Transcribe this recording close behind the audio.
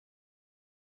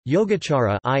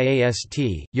Yogacara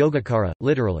IAST, Yogacara,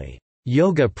 literally,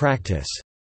 yoga practice,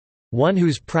 one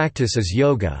whose practice is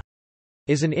yoga,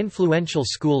 is an influential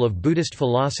school of Buddhist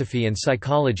philosophy and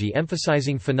psychology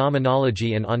emphasizing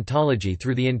phenomenology and ontology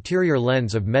through the interior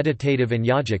lens of meditative and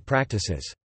yogic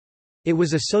practices. It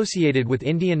was associated with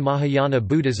Indian Mahayana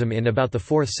Buddhism in about the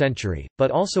 4th century,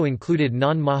 but also included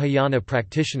non-Mahayana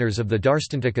practitioners of the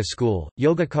Darshtantika school.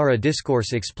 Yogacara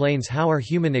discourse explains how our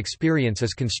human experience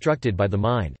is constructed by the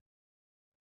mind.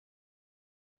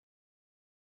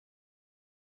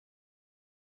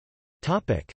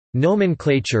 Topic: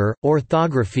 Nomenclature,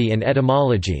 orthography and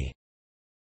etymology.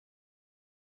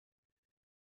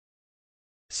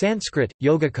 Sanskrit,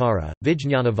 Yogacara,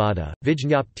 Vijñanavada,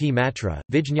 Vijñapti-mātra,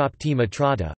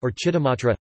 Vijñapti-mātra, or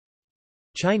Chittamatra.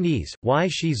 Chinese, Wei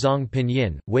Shi Zong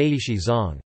Pinyin, Wei Shi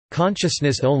Zong,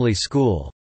 consciousness-only school.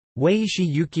 Wei Shi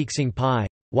Yukixing Pai,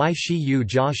 Wei Shi Yu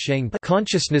Jia Sheng,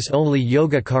 consciousness-only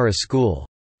Yogacara school.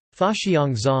 Fa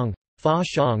Xiang Zong, Fa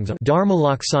Xiang Zong,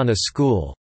 Dharmalaksana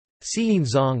school. Xiyin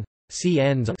Zong,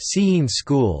 Xian Zong, Xiyin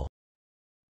school.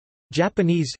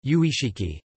 Japanese,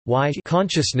 Uishiki, Wei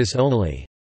consciousness-only.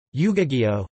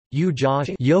 Yugagyo,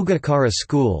 Yu-jia Yogacara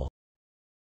school.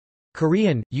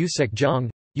 Korean, Yusekjong,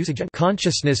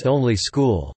 consciousness-only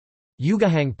school.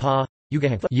 Yugahang-pa,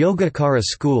 Yogacara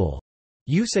school.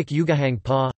 Yusek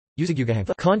Yugahang-pa,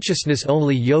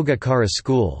 consciousness-only Yogacara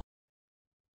school.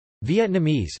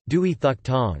 Vietnamese, Dui Thuc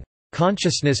Tong,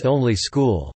 consciousness-only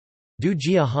school. Du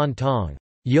Jia Han Tong,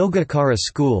 Yogacara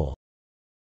school.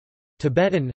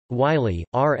 Tibetan, Wylie,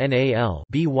 Rnal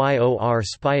Byor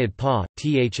Spyad Pa,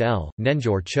 Thl,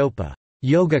 Nenjor Chopa,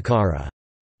 Yogacara.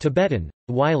 Tibetan,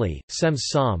 Wylie, Sems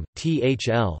Som,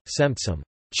 Thl, Semtsum,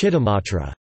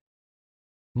 Chittamatra.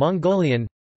 Mongolian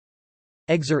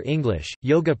Exer English,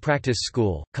 Yoga Practice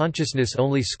School,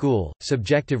 Consciousness-only school,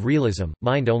 Subjective Realism,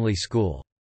 Mind-only school.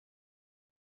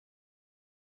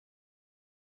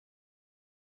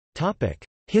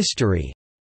 History.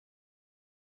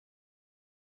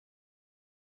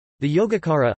 The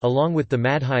Yogacara, along with the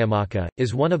Madhyamaka,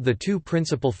 is one of the 2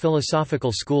 principal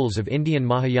philosophical schools of Indian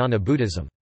Mahayana Buddhism.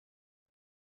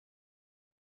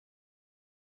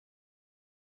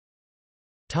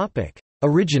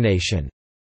 Origination.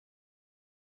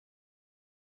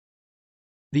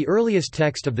 The earliest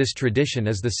text of this tradition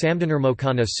is the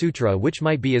Samdhinirmocana Sutra, which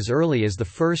might be as early as the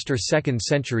 1st or 2nd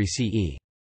century CE.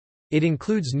 It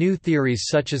includes new theories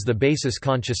such as the basis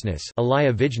consciousness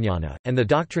alaya vijñāna, and the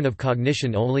doctrine of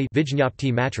cognition only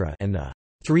Vijñapti-mātra, and the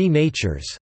 3 natures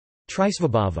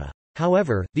Trisvabhava.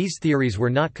 However, these theories were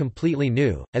not completely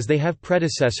new, as they have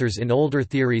predecessors in older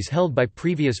theories held by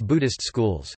previous Buddhist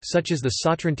schools, such as the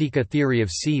Sautrantika theory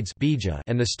of seeds bija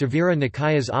and the Stavira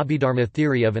Nikaya's Abhidharma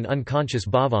theory of an unconscious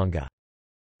bhavanga.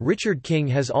 Richard King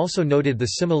has also noted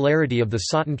the similarity of the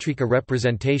Sautrantika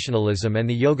representationalism and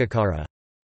the Yogacara.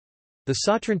 The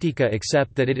Sautrantika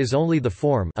accept that it is only the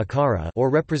form akara or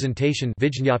representation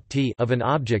vijñapti of an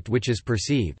object which is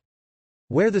perceived.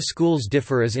 Where the schools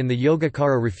differ is in the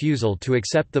Yogacara refusal to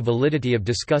accept the validity of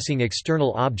discussing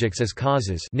external objects as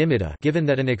causes nimitta, given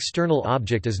that an external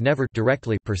object is never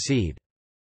directly perceived.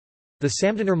 The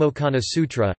Samdhinirmocana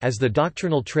Sutra, as the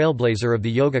doctrinal trailblazer of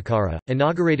the Yogacara,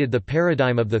 inaugurated the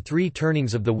paradigm of the 3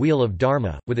 turnings of the wheel of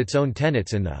Dharma, with its own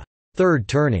tenets in the 3rd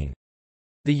turning.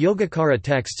 The Yogacara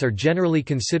texts are generally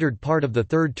considered part of the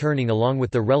 3rd turning along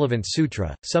with the relevant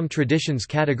sutra. Some traditions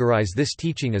categorize this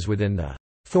teaching as within the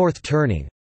 4th turning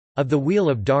of the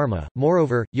wheel of Dharma.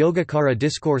 Moreover, Yogacara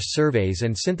discourse surveys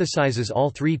and synthesizes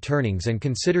all 3 turnings and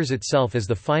considers itself as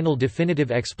the final definitive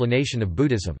explanation of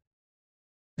Buddhism.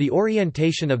 The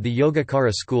orientation of the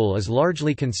Yogacara school is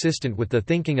largely consistent with the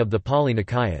thinking of the Pali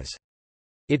Nikayas.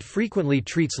 It frequently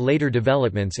treats later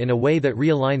developments in a way that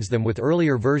realigns them with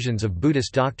earlier versions of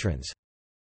Buddhist doctrines.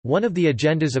 One of the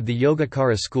agendas of the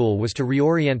Yogacara school was to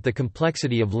reorient the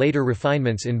complexity of later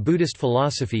refinements in Buddhist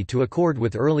philosophy to accord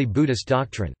with early Buddhist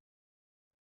doctrine.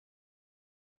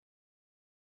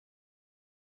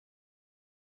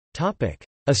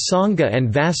 Asaṅga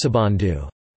and Vasubandhu.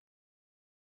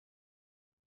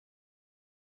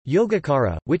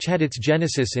 Yogacara, which had its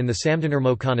genesis in the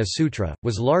Samdhinirmocana Sutra,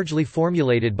 was largely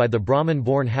formulated by the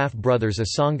Brahmin-born half-brothers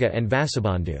Asaṅga and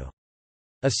Vasubandhu.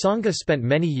 Asanga spent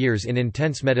many years in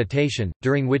intense meditation,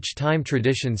 during which time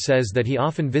tradition says that he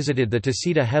often visited the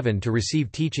Tusita heaven to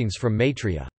receive teachings from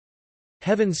Maitreya.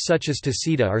 Heavens such as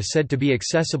Tusita are said to be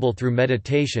accessible through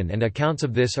meditation, and accounts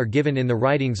of this are given in the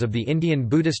writings of the Indian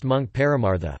Buddhist monk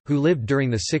Paramartha, who lived during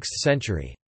the 6th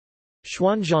century.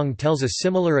 Xuanzang tells a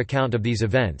similar account of these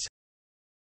events.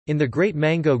 In the Great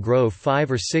Mango Grove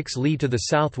 5 or 6 li to the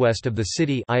southwest of the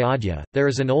city Ayodhya, there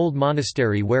is an old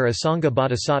monastery where Asaṅga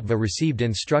Bodhisattva received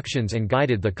instructions and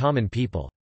guided the common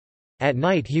people. At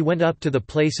night he went up to the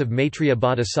place of Maitreya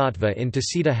Bodhisattva in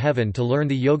Tusita heaven to learn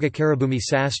the Yogacarabhumi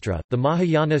Sastra, the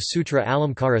Mahayana Sutra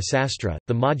Alamkara Sastra,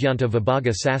 the Madhyanta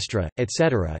Vibhaga Sastra,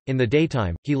 etc. In the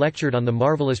daytime, he lectured on the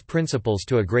marvelous principles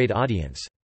to a great audience.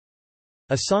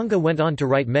 Asanga went on to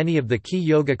write many of the key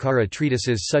Yogacara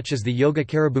treatises such as the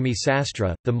Yogacarabhumi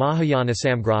Sastra, the Mahayana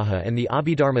Samgraha and the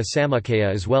Abhidharma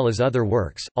Samuccaya as well as other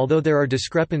works, although there are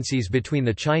discrepancies between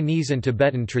the Chinese and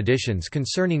Tibetan traditions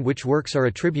concerning which works are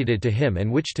attributed to him and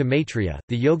which to Maitreya.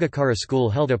 The Yogacara school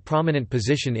held a prominent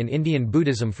position in Indian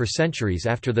Buddhism for centuries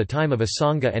after the time of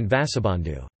Asaṅga and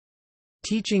Vasubandhu.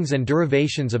 Teachings and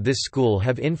derivations of this school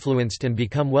have influenced and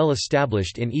become well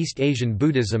established in East Asian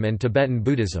Buddhism and Tibetan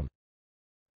Buddhism.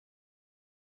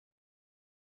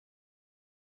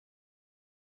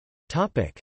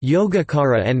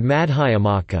 Yogācāra and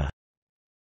Madhyamaka.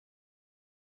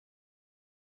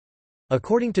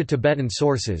 According to Tibetan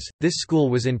sources, this school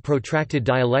was in protracted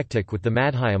dialectic with the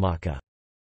Madhyamaka.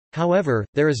 However,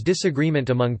 there is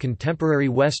disagreement among contemporary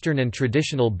Western and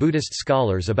traditional Buddhist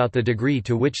scholars about the degree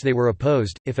to which they were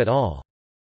opposed, if at all.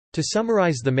 To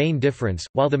summarize the main difference,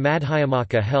 while the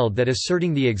Madhyamaka held that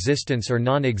asserting the existence or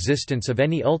non-existence of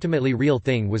any ultimately real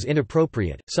thing was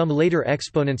inappropriate, some later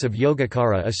exponents of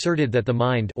Yogacara asserted that the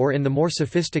mind, or in the more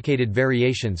sophisticated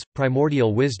variations,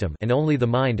 primordial wisdom, and only the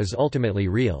mind is ultimately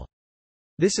real.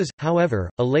 This is, however,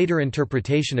 a later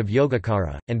interpretation of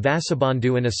Yogacara, and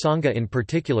Vasubandhu and Asanga in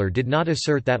particular did not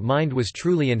assert that mind was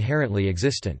truly inherently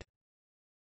existent.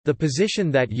 The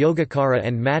position that Yogacara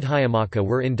and Madhyamaka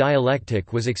were in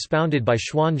dialectic was expounded by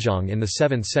Xuanzang in the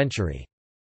 7th century.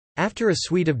 After a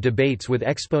suite of debates with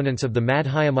exponents of the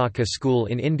Madhyamaka school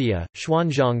in India,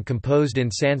 Xuanzang composed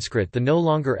in Sanskrit the no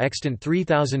longer extant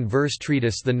 3,000-verse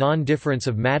treatise The Non-Difference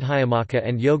of Madhyamaka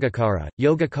and Yogacara.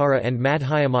 Yogacara and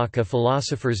Madhyamaka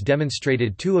philosophers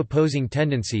demonstrated two opposing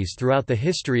tendencies throughout the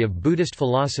history of Buddhist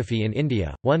philosophy in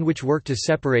India, one which worked to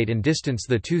separate and distance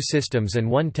the two systems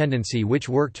and one tendency which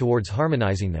worked towards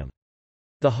harmonizing them.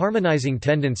 The harmonizing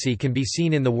tendency can be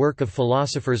seen in the work of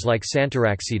philosophers like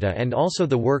Santaraksita and also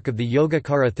the work of the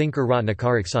Yogacara thinker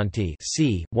Ratnakarakshanti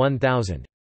c. 1000.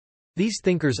 These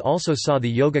thinkers also saw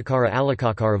the Yogacara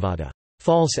Alikākāravāda,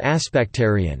 false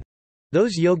aspectarian.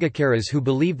 Those Yogacaras who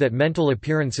believe that mental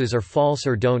appearances are false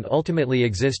or don't ultimately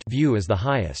exist view as the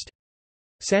highest.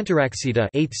 Santaraksita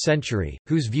 8th century,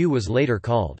 whose view was later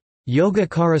called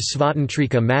Yogacara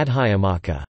Svatantrika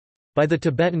Madhyamaka by the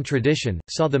Tibetan tradition,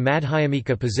 saw the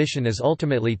Madhyamika position as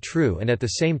ultimately true and at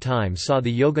the same time saw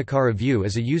the Yogacara view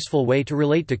as a useful way to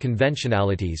relate to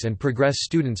conventionalities and progress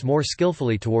students more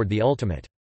skillfully toward the ultimate.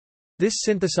 This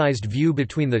synthesized view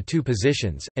between the two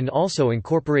positions, and also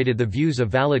incorporated the views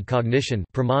of valid cognition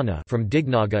pramana from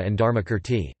Dignaga and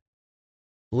Dharmakirti.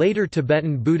 Later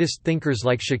Tibetan Buddhist thinkers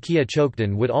like Shakya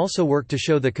Chokden would also work to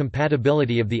show the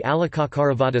compatibility of the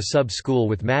Alikākāravāda sub-school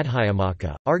with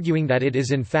Madhyamaka, arguing that it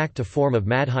is in fact a form of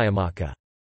Madhyamaka.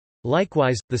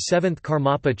 Likewise, the 7th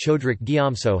Karmapa Chodrak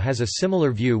Gyamso has a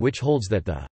similar view which holds that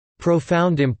the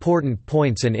profound important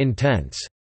points and intents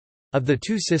of the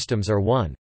two systems are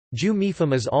one. Ju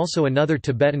Mipham is also another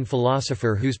Tibetan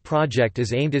philosopher whose project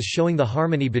is aimed at showing the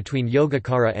harmony between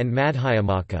Yogacara and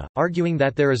Madhyamaka, arguing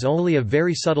that there is only a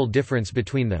very subtle difference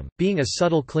between them, being a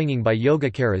subtle clinging by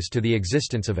Yogacaras to the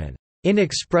existence of an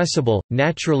inexpressible,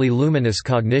 naturally luminous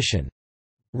cognition.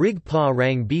 Rig pa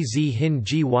rang bz hin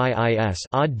gyis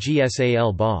odd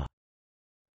gsal ba.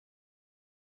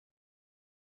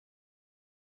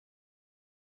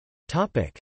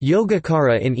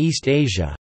 Yogacara in East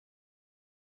Asia.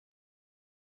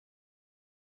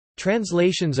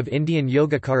 Translations of Indian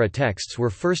Yogacara texts were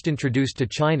first introduced to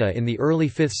China in the early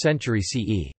 5th century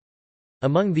CE.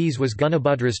 Among these was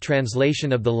Gunabhadra's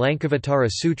translation of the Lankavatara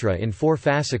Sutra in 4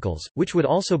 fascicles, which would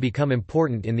also become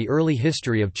important in the early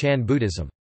history of Chan Buddhism.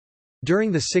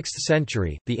 During the 6th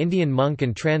century, the Indian monk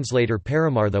and translator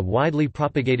Paramartha widely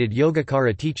propagated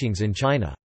Yogacara teachings in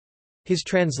China. His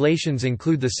translations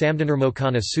include the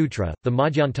Samdhinirmocana Sutra, the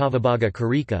Madhyantavibhaga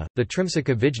Karika, the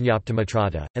Trimsika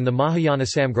Vijñapti-mātra, and the Mahayana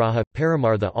Samgraha.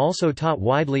 Paramartha also taught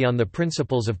widely on the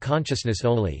principles of consciousness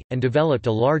only, and developed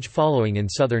a large following in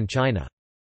southern China.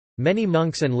 Many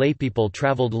monks and laypeople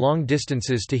traveled long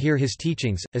distances to hear his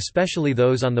teachings, especially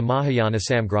those on the Mahayana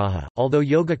Samgraha. Although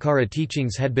Yogacara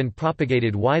teachings had been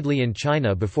propagated widely in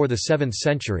China before the 7th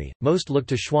century, most looked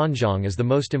to Xuanzang as the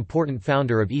most important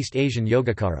founder of East Asian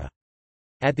Yogacara.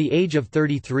 At the age of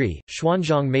 33,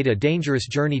 Xuanzang made a dangerous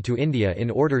journey to India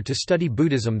in order to study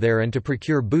Buddhism there and to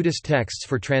procure Buddhist texts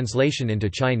for translation into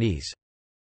Chinese.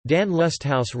 Dan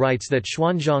Lusthaus writes that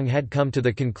Xuanzang had come to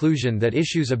the conclusion that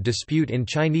issues of dispute in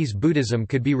Chinese Buddhism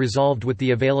could be resolved with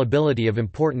the availability of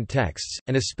important texts,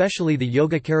 and especially the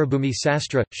Yogacarabhumi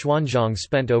Sastra. Xuanzang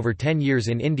spent over 10 years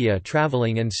in India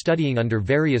traveling and studying under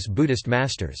various Buddhist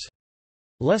masters.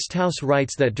 Lusthaus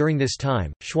writes that during this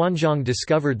time, Xuanzang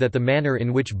discovered that the manner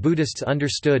in which Buddhists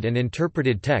understood and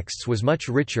interpreted texts was much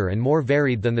richer and more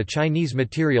varied than the Chinese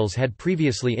materials had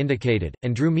previously indicated,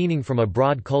 and drew meaning from a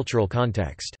broad cultural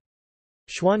context.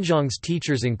 Xuanzang's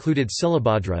teachers included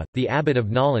Silabhadra, the abbot of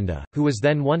Nalanda, who was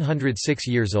then 106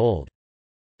 years old.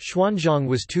 Xuanzang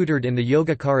was tutored in the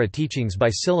Yogacara teachings by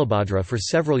Silabhadra for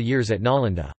several years at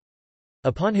Nalanda.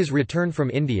 Upon his return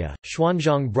from India,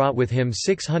 Xuanzang brought with him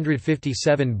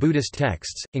 657 Buddhist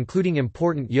texts, including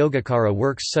important Yogacara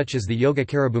works such as the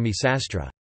Yogacarabhumi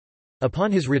Sastra.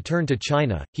 Upon his return to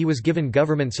China, he was given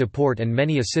government support and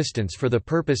many assistants for the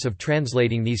purpose of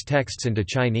translating these texts into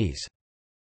Chinese.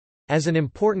 As an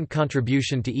important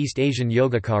contribution to East Asian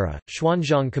Yogacara,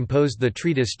 Xuanzang composed the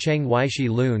treatise Cheng Weishi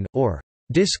Lun, or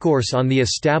Discourse on the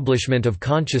Establishment of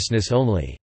Consciousness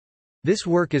Only. This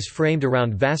work is framed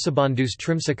around Vasubandhu's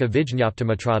Trimsika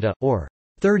Vijñapti-mātra, or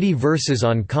 30 verses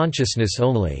on consciousness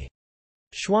only.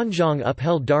 Xuanzang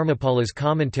upheld Dharmapala's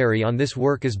commentary on this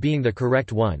work as being the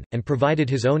correct one, and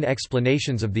provided his own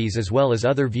explanations of these as well as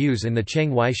other views in the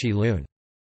Cheng Weishi Lun.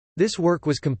 This work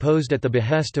was composed at the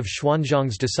behest of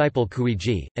Xuanzang's disciple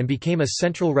Kuiji, and became a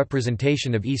central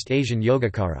representation of East Asian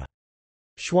Yogacara.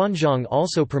 Xuanzang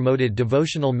also promoted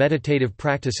devotional meditative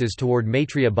practices toward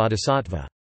Maitreya Bodhisattva.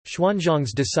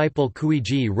 Xuanzang's disciple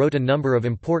Kuiji wrote a number of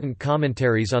important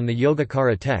commentaries on the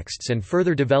Yogacara texts and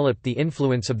further developed the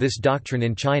influence of this doctrine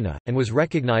in China, and was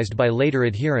recognized by later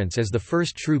adherents as the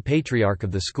first true patriarch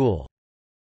of the school.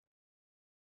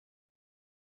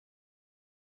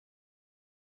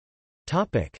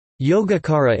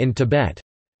 Yogacara in Tibet.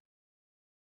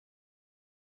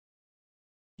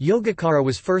 Yogacara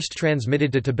was first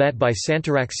transmitted to Tibet by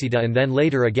Santaraksita and then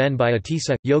later again by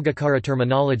Atisa. Yogacara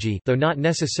terminology, though not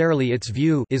necessarily its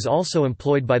view, is also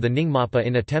employed by the Nyingmapa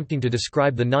in attempting to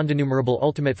describe the non-denumerable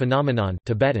ultimate phenomenon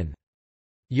Tibetan.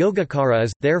 Yogacara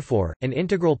is, therefore, an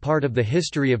integral part of the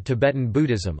history of Tibetan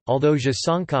Buddhism, although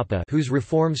Tsongkhapa, whose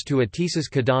reforms to Atisa's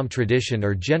Kadam tradition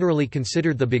are generally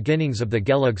considered the beginnings of the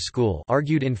Gelug school,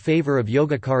 argued in favor of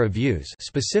Yogacara views,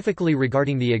 specifically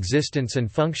regarding the existence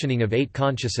and functioning of 8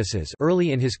 consciousnesses.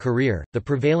 Early in his career, the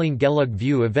prevailing Gelug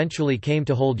view eventually came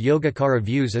to hold Yogacara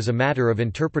views as a matter of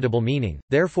interpretable meaning,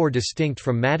 therefore distinct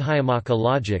from Madhyamaka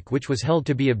logic, which was held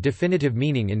to be of definitive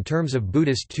meaning in terms of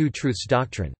Buddhist two truths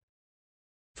doctrine.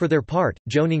 For their part,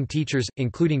 Joning teachers,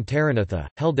 including Taranatha,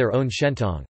 held their own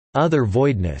Shentong other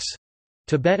voidness,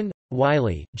 Tibetan,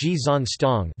 Wylie, G. Zon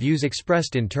Stong views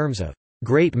expressed in terms of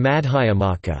great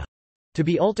Madhyamaka to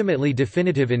be ultimately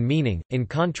definitive in meaning, in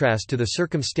contrast to the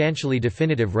circumstantially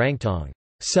definitive Rangtong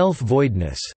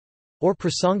self-voidness, or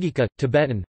Prasangika,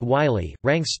 Tibetan, Wylie,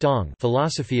 Rang Stong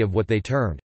philosophy of what they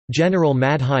termed general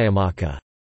Madhyamaka,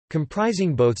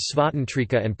 comprising both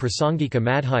Svatantrika and Prasangika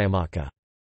Madhyamaka.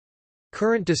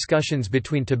 Current discussions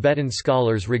between Tibetan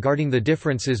scholars regarding the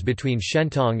differences between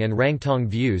Shentong and Rangtong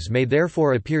views may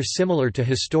therefore appear similar to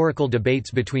historical debates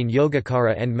between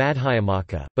Yogacara and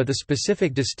Madhyamaka, but the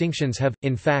specific distinctions have,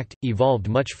 in fact, evolved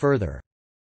much further.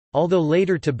 Although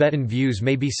later Tibetan views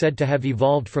may be said to have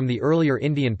evolved from the earlier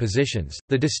Indian positions,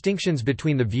 the distinctions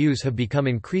between the views have become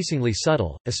increasingly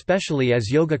subtle, especially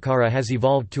as Yogacara has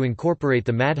evolved to incorporate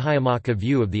the Madhyamaka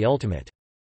view of the ultimate.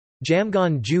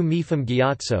 Jamgon Ju Mipham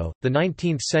Gyatso, the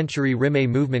 19th-century Rimé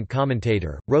movement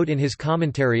commentator, wrote in his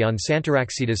commentary on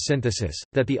Santaraksita's synthesis,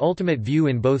 that the ultimate view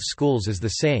in both schools is the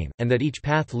same, and that each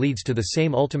path leads to the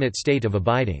same ultimate state of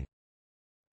abiding.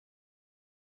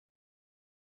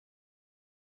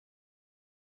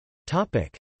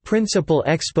 Principal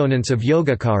exponents of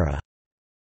Yogacara.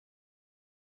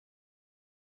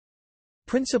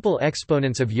 Principal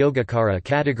exponents of Yogacara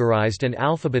categorized and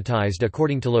alphabetized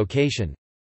according to location.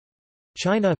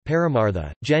 China,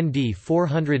 Paramartha, Gen D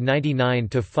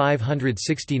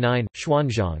 499–569,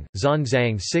 Xuanzang,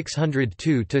 Xuanzang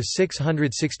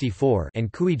 602–664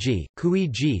 and Kuiji,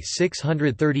 Kuiji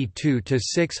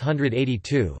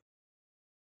 632–682.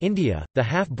 India, the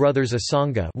half-brothers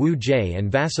Asaṅga Wu Jie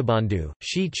and Vasubandhu,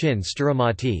 Shi Chin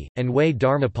Stiramati, and Wei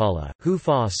Dharmapala, Hu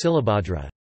Fa Silabhadra.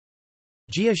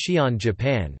 Jia Xian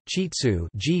Japan, Chitsu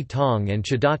Ji Tong and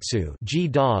Chidatsu Ji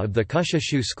Da of the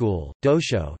Kushushu school,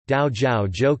 Dosho, Dao Jiao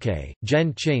Jokei,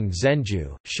 Zhen Qing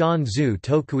Zenju, Shan Zhu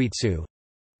Tokuitsu.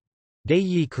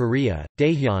 Daiyi Korea,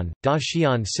 Daehyun,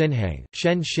 Daxian Sinhang,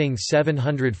 Shen Xing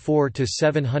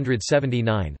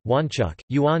 704–779, Wanchuk,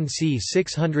 Yuan C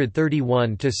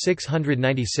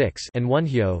 631–696 and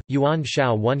Wonhyo, Yuan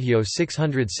Shao Wonhyo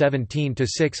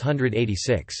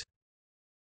 617–686.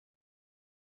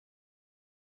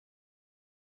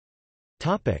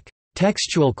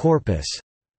 Textual corpus.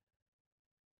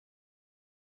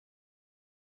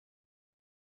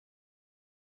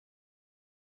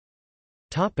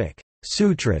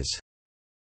 Sutras.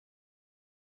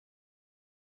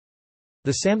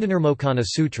 The Samdhinirmocana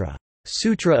Sutra,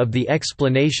 Sutra of the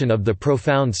Explanation of the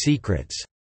Profound Secrets,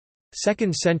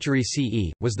 2nd century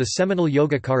CE, was the seminal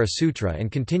Yogacara Sutra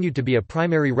and continued to be a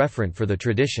primary referent for the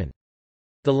tradition.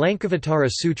 The Lankavatara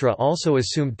Sutra also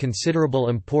assumed considerable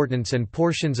importance, and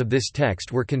portions of this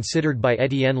text were considered by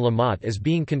Étienne Lamotte as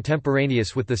being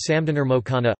contemporaneous with the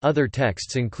Samdhinirmocana. Other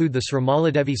texts include the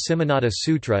Srimaladevi Simanada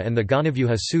Sutra and the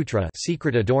Ganavyuha Sutra,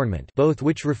 Secret Adornment, both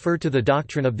which refer to the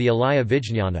doctrine of the Alaya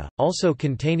Vijñana. Also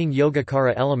containing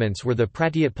Yogacara elements were the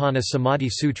Pratyutpana Samadhi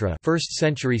Sutra, 1st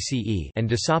century CE, and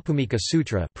Dasabhumika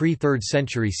Sutra, pre-3rd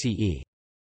century CE.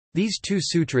 These two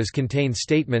sutras contain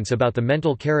statements about the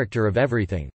mental character of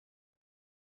everything.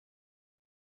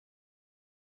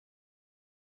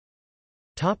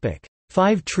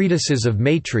 Five treatises of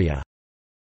Maitreya.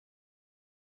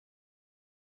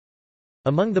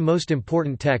 Among the most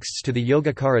important texts to the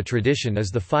Yogacara tradition is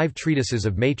the five treatises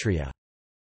of Maitreya.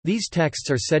 These texts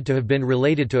are said to have been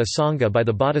related to Asanga by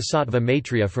the Bodhisattva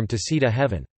Maitreya from Tusita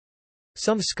heaven.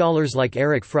 Some scholars like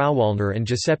Eric Frauwallner and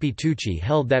Giuseppe Tucci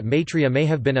held that Maitreya may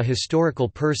have been a historical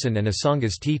person and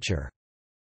Asanga's teacher.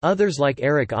 Others like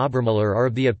Eric Obermüller are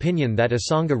of the opinion that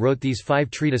Asanga wrote these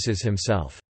five treatises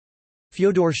himself.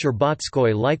 Fyodor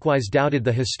Sherbatskoy likewise doubted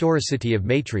the historicity of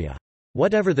Maitreya.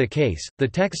 Whatever the case, the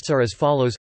texts are as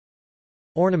follows: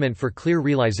 Ornament for Clear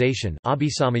Realization,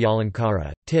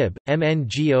 Abhisamayalankara, Tib,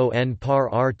 Mngon par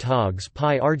r togs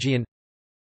pi argian.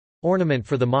 Ornament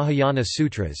for the Mahayana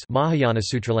Sutras, Mahayana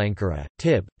Sutralankara,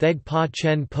 Tib, Theg pa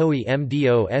chen poi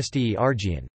mdo ste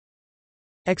argian.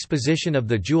 Exposition of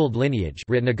the Jeweled Lineage,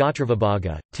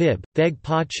 Ratnagotravibhaga, Tib, Theg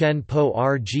pa chen po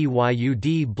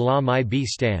rgyud bla mai b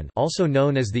stan, also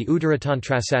known as the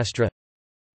Uttaratantrasastra.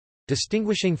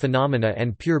 Distinguishing Phenomena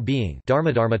and Pure Being,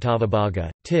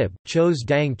 Dharmadharmatavibhaga, Tib, Chos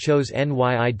dang chos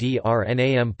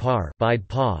nydrnam par, bide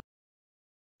pa.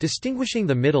 Distinguishing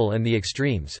the Middle and the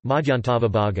Extremes,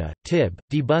 Madhyantavibhaga, Tib,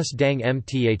 Dbus dang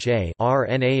mtha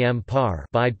rnam par,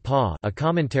 bide pa, a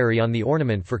commentary on the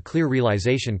Ornament for Clear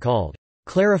Realization called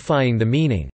Clarifying the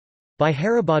Meaning by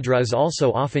Haribhadra is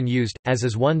also often used, as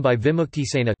is one by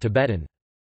Vimuktisena Tibetan.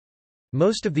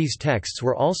 Most of these texts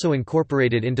were also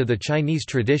incorporated into the Chinese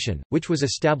tradition, which was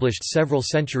established several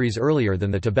centuries earlier than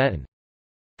the Tibetan.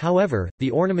 However,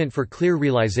 the Ornament for Clear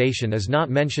Realization is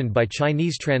not mentioned by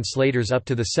Chinese translators up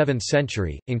to the 7th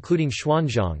century, including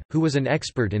Xuanzang, who was an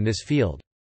expert in this field.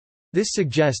 This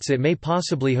suggests it may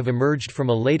possibly have emerged from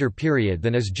a later period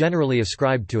than is generally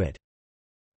ascribed to it.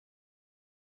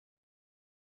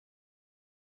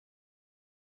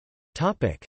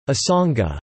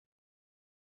 Asanga.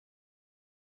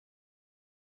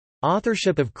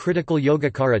 Authorship of critical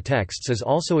Yogacara texts is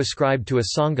also ascribed to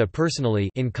Asanga personally,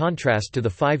 in contrast to the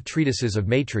five treatises of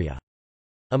Maitreya.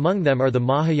 Among them are the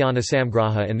Mahayana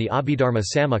Samgraha and the Abhidharma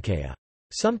Samuccaya.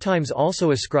 Sometimes also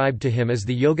ascribed to him is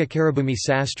the Yogacarabhumi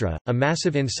Sastra, a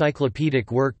massive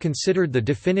encyclopedic work considered the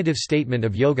definitive statement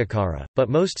of Yogacara, but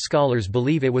most scholars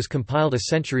believe it was compiled a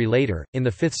century later, in the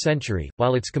 5th century,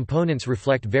 while its components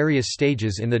reflect various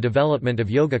stages in the development of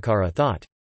Yogacara thought.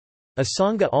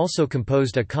 Asanga also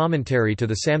composed a commentary to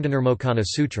the Samdhinirmocana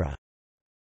Sutra.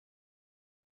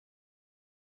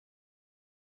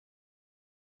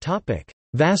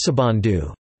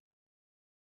 Vasubandhu.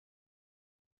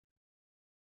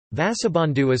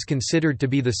 Vasubandhu is considered to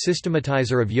be the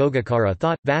systematizer of Yogacara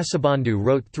thought. Vasubandhu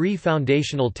wrote three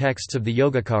foundational texts of the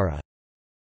Yogacara: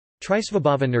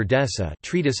 Trisvabhava Nirdesa,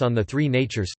 treatise on the three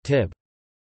natures, Tib.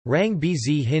 Rang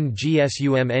bz hin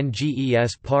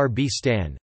gsumnges par b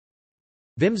stan.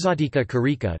 Vimsatika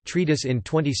Karika, treatise in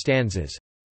 20 stanzas.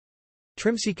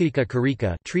 Trimsikika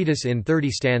Karika, treatise in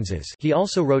 30 stanzas. He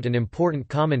also wrote an important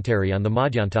commentary on the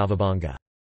Madhyantavibhaga.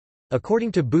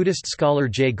 According to Buddhist scholar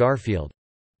J. Garfield,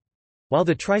 while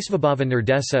the Trisvabhava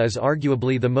Nirdesa is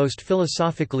arguably the most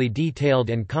philosophically detailed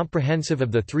and comprehensive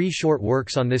of the three short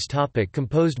works on this topic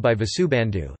composed by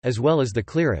Vasubandhu, as well as the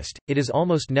clearest, it is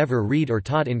almost never read or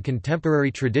taught in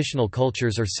contemporary traditional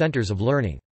cultures or centers of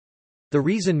learning. The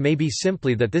reason may be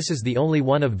simply that this is the only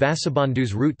one of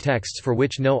Vasubandhu's root texts for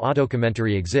which no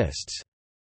autocommentary exists.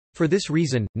 For this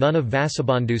reason, none of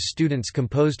Vasubandhu's students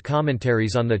composed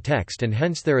commentaries on the text, and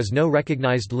hence there is no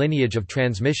recognized lineage of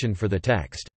transmission for the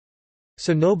text.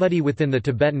 So nobody within the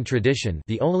Tibetan tradition,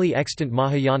 the only extant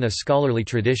Mahayana scholarly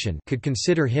tradition, could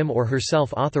consider him or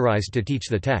herself authorized to teach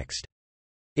the text.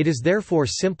 It is therefore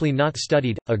simply not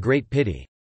studied, a great pity.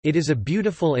 It is a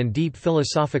beautiful and deep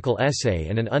philosophical essay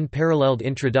and an unparalleled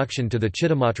introduction to the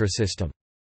Chittamatra system.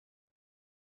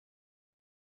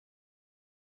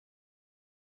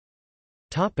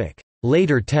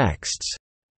 Later texts.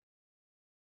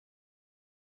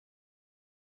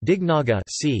 Dignaga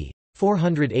c.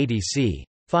 480 c.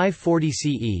 540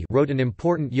 CE wrote an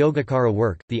important Yogacara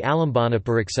work, the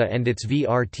Alambanapariksa and its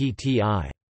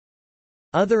Vrtti.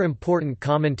 Other important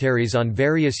commentaries on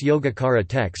various Yogacara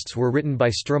texts were written by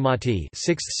Stramati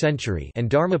 6th century and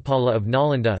Dharmapala of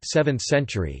Nalanda 7th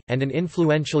century, and an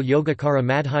influential Yogācāra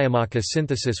Madhyamaka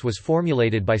synthesis was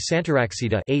formulated by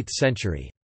Santaraksita 8th century.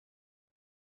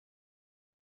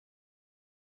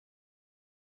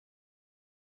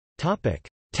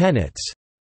 Tenets.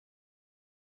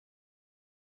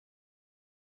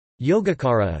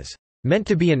 Yogacara is meant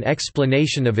to be an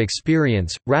explanation of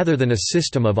experience, rather than a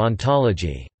system of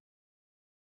ontology.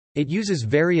 It uses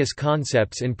various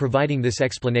concepts in providing this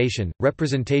explanation: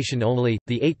 representation only,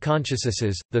 the 8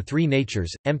 consciousnesses, the 3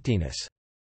 natures, emptiness.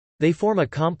 They form a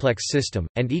complex system,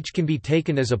 and each can be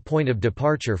taken as a point of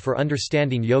departure for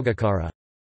understanding Yogacara.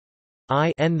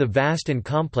 The vast and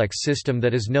complex system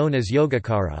that is known as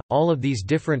Yogacara. All of these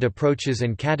different approaches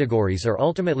and categories are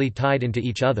ultimately tied into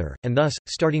each other, and thus,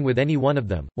 starting with any one of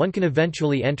them, one can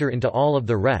eventually enter into all of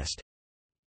the rest.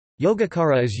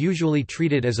 Yogacara is usually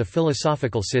treated as a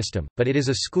philosophical system, but it is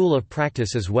a school of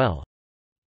practice as well.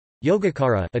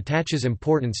 Yogacara attaches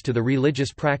importance to the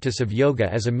religious practice of yoga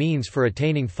as a means for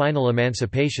attaining final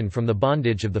emancipation from the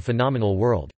bondage of the phenomenal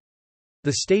world.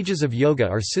 The stages of yoga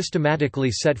are systematically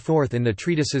set forth in the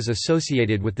treatises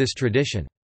associated with this tradition.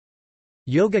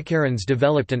 Yogacarans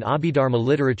developed an Abhidharma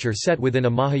literature set within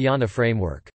a Mahayana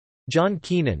framework. John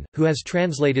Keenan, who has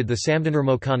translated the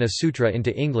Samdhinirmocana Sutra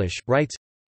into English, writes,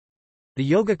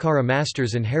 "The Yogacara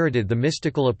masters inherited the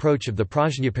mystical approach of the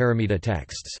Prajnaparamita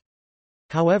texts.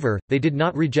 However, they did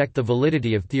not reject the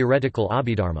validity of theoretical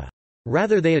Abhidharma.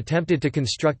 Rather, they attempted to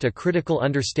construct a critical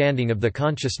understanding of the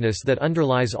consciousness that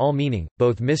underlies all meaning,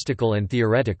 both mystical and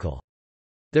theoretical.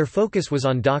 Their focus was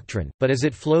on doctrine, but as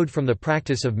it flowed from the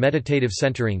practice of meditative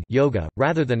centering yoga,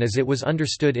 rather than as it was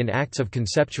understood in acts of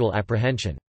conceptual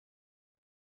apprehension."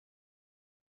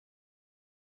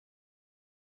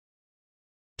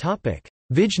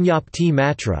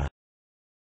 Vijñapti-mātra.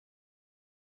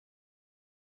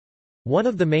 One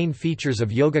of the main features of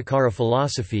Yogacara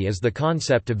philosophy is the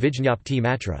concept of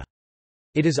Vijñapti-mātra.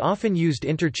 It is often used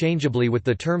interchangeably with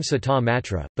the term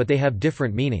Sata-mātra, but they have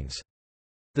different meanings.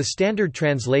 The standard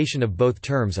translation of both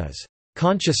terms is,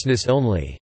 "consciousness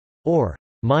only", or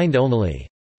 "mind only".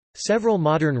 Several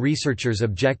modern researchers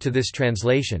object to this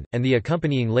translation, and the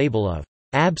accompanying label of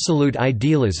 "absolute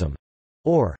idealism",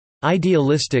 or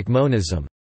 "idealistic monism".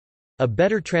 A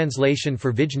better translation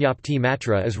for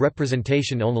Vijñapti-mātra is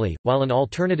representation only, while an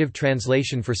alternative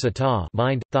translation for Sata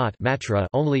mind, thought matra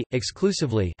only,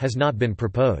 exclusively has not been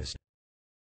proposed.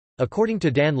 According to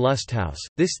Dan Lusthaus,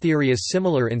 this theory is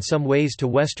similar in some ways to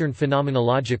Western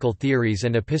phenomenological theories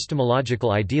and epistemological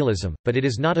idealism, but it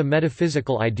is not a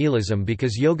metaphysical idealism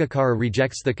because Yogacara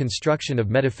rejects the construction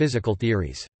of metaphysical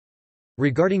theories.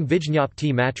 Regarding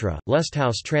Vijñapti-mātra,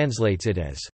 Lusthaus translates it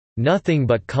as, "nothing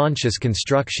but conscious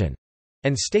construction",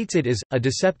 and states it is, a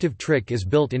deceptive trick is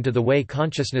built into the way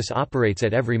consciousness operates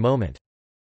at every moment.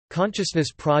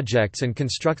 Consciousness projects and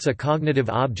constructs a cognitive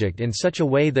object in such a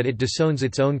way that it disowns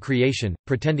its own creation,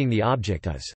 pretending the object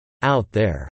is out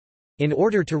there, in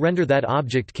order to render that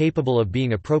object capable of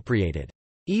being appropriated.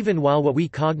 Even while what we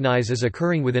cognize is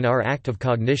occurring within our act of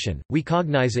cognition, we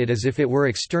cognize it as if it were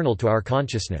external to our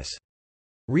consciousness.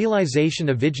 Realization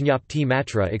of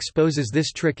Vijñapti-mātra exposes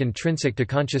this trick intrinsic to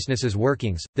consciousness's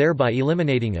workings, thereby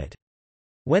eliminating it.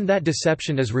 When that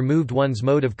deception is removed, one's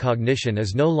mode of cognition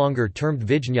is no longer termed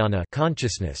vijñāna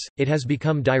consciousness, it has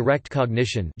become direct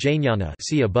cognition jñāna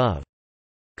see above.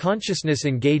 Consciousness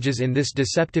engages in this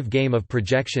deceptive game of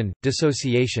projection,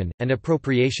 dissociation, and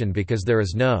appropriation because there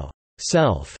is no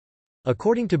self.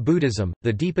 According to Buddhism,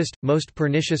 the deepest, most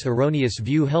pernicious erroneous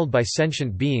view held by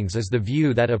sentient beings is the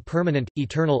view that a permanent,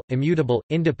 eternal, immutable,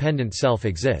 independent self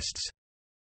exists.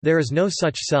 There is no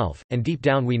such self, and deep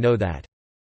down we know that.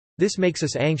 This makes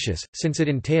us anxious, since it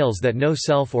entails that no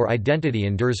self or identity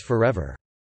endures forever.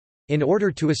 In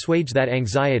order to assuage that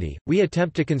anxiety, we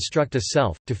attempt to construct a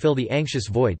self, to fill the anxious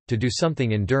void, to do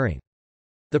something enduring.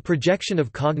 The projection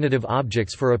of cognitive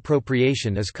objects for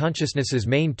appropriation is consciousness's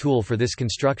main tool for this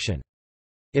construction.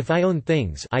 If I own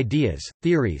things, ideas,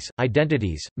 theories,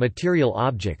 identities, material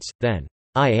objects, then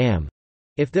I am.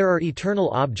 If there are eternal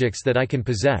objects that I can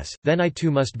possess, then I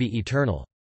too must be eternal.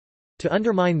 To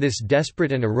undermine this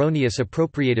desperate and erroneous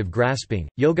appropriative grasping,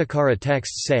 Yogacara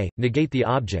texts say, negate the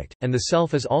object, and the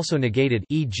self is also negated,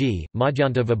 e.g.,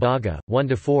 Madhyanta Vibhaga,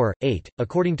 1-4, 8.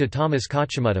 According to Thomas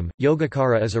Kochumuttam,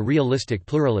 Yogacara is a realistic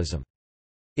pluralism.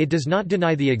 It does not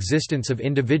deny the existence of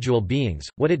individual beings,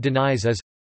 what it denies is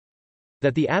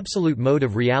that the absolute mode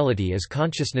of reality is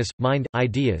consciousness, mind,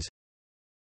 ideas,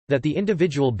 that the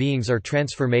individual beings are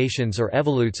transformations or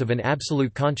evolutes of an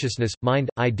absolute consciousness,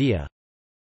 mind, idea,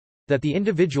 that the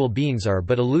individual beings are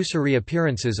but illusory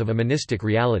appearances of a monistic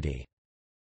reality.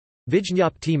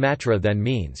 Vijñapti-mātra then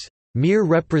means, mere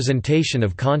representation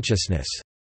of consciousness.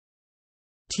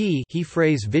 He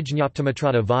phrase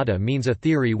Vijñapti-mātra means a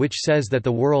theory which says that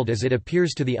the world as it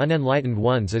appears to the unenlightened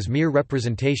ones is mere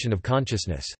representation of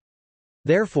consciousness.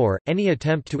 Therefore, any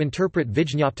attempt to interpret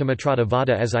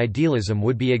Vijñapti-mātra as idealism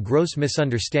would be a gross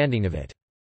misunderstanding of it.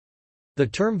 The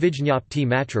term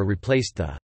Vijñapti-mātra replaced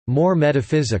the more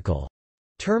metaphysical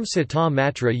term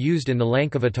Sutta-mātra used in the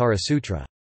Lankavatara Sutra.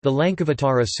 The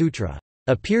Lankavatara Sutra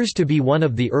appears to be one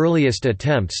of the earliest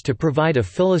attempts to provide a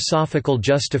philosophical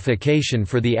justification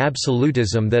for the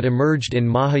absolutism that emerged in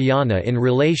Mahayana in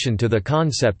relation to the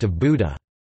concept of Buddha.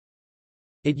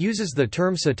 It uses the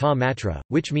term Sutta-mātra,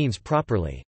 which means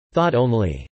properly, thought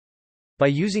only. By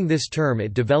using this term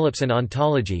it develops an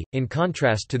ontology, in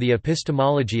contrast to the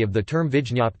epistemology of the term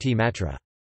Vijñapti-mātra.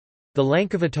 The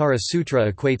Lankavatara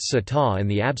Sutra equates Sutta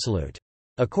and the Absolute.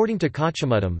 According to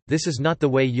Kochumuttam, this is not the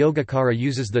way Yogacara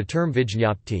uses the term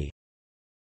Vijñapti.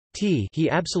 He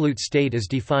absolute state is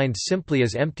defined simply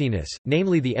as emptiness,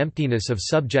 namely the emptiness of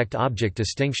subject-object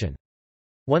distinction.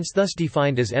 Once thus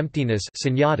defined as emptiness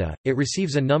sunyata, it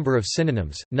receives a number of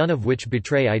synonyms, none of which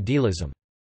betray idealism.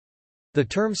 The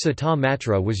term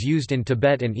Sutta-mātra was used in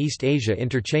Tibet and East Asia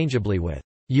interchangeably with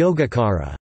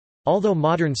Yogacara, although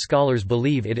modern scholars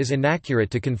believe it is inaccurate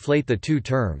to conflate the two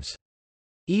terms.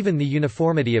 Even the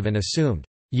uniformity of an assumed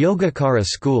Yogacara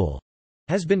school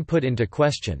has been put into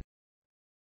question.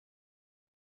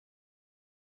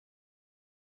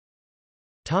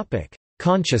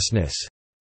 Consciousness.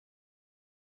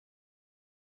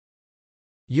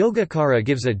 Yogacara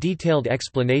gives a detailed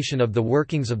explanation of the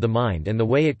workings of the mind and the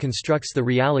way it constructs the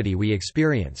reality we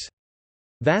experience.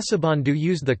 Vasubandhu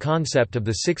used the concept of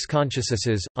the six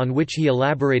consciousnesses, on which he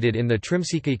elaborated in the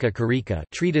Trimsikika Karika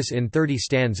treatise in 30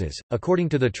 stanzas. According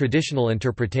to the traditional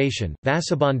interpretation,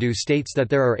 Vasubandhu states that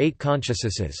there are 8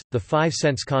 consciousnesses, the 5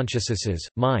 sense consciousnesses,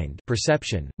 mind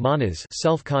perception, manas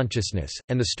self-consciousness,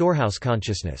 and the storehouse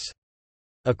consciousness.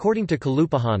 According to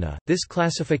Kalupahana, this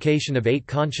classification of 8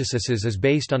 consciousnesses is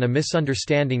based on a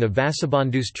misunderstanding of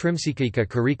Vasubandhu's Trimsikika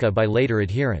Karika by later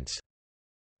adherents.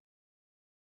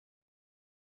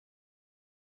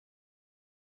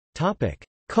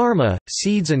 Karma,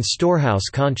 seeds and storehouse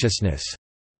consciousness.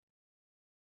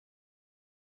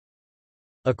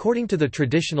 According to the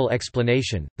traditional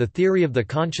explanation, the theory of the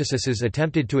consciousnesses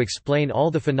attempted to explain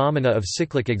all the phenomena of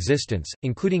cyclic existence,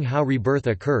 including how rebirth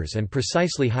occurs and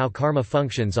precisely how karma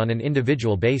functions on an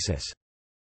individual basis.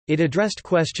 It addressed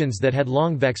questions that had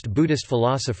long vexed Buddhist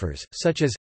philosophers, such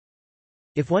as,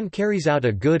 if one carries out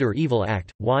a good or evil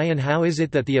act, why and how is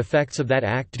it that the effects of that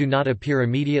act do not appear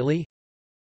immediately?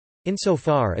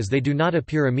 Insofar as they do not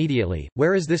appear immediately,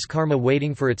 where is this karma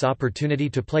waiting for its opportunity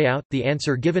to play out? The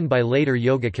answer given by later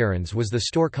Yogacarans was the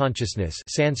store consciousness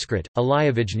Sanskrit,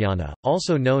 Alayavijñana,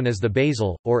 also known as the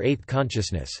basal, or eighth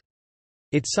consciousness.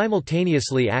 It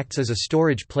simultaneously acts as a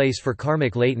storage place for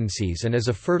karmic latencies and as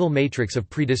a fertile matrix of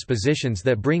predispositions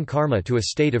that bring karma to a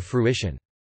state of fruition.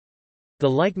 The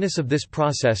likeness of this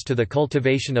process to the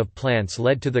cultivation of plants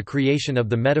led to the creation of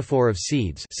the metaphor of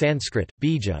seeds Sanskrit,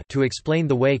 bija, to explain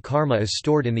the way karma is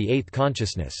stored in the eighth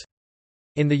consciousness.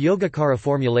 In the Yogacara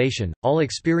formulation, all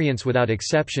experience without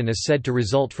exception is said to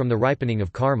result from the ripening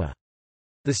of karma.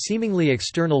 The seemingly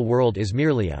external world is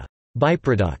merely a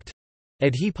byproduct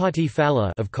adhipati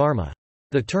phala of karma.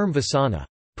 The term vasana,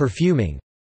 perfuming,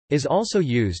 is also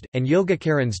used, and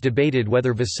Yogacarans debated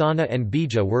whether vasana and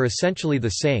bija were essentially the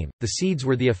same, the seeds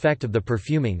were the effect of the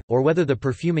perfuming, or whether the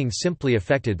perfuming simply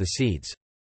affected the seeds.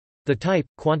 The type,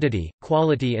 quantity,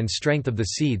 quality and strength of the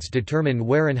seeds determine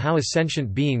where and how a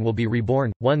sentient being will be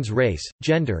reborn, one's race,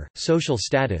 gender, social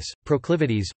status,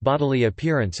 proclivities, bodily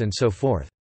appearance and so forth.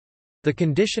 The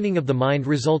conditioning of the mind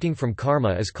resulting from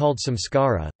karma is called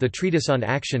samskara. The treatise on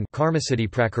action,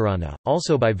 Karmasiddhiprakarana,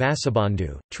 also by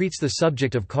Vasubandhu, treats the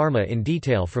subject of karma in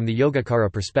detail from the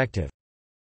Yogacara perspective.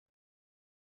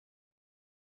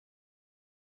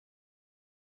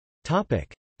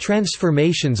 Topic: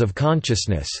 Transformations of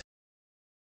consciousness.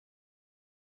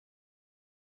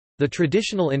 The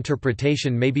traditional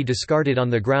interpretation may be discarded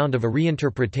on the ground of a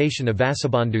reinterpretation of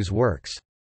Vasubandhu's works.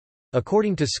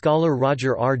 According to scholar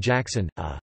Roger R. Jackson,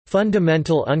 a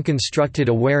fundamental unconstructed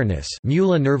awareness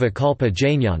mula nirvikalpa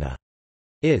jnana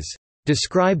is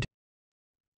described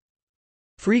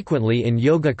frequently in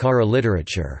Yogacara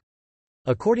literature.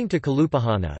 According to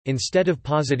Kalupahana, instead of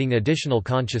positing additional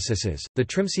consciousnesses, the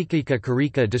Trimsikika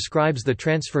Karika describes the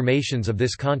transformations of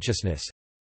this consciousness.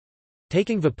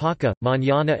 Taking vipaka,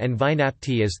 jnana and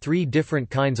vijñapti as three different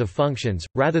kinds of functions,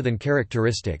 rather than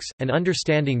characteristics, and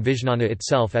understanding vijnana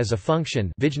itself as a function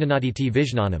vijnanaditi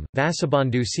vijnanam,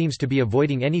 Vasubandhu seems to be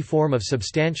avoiding any form of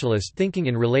substantialist thinking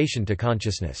in relation to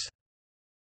consciousness.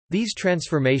 These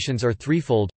transformations are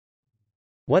threefold.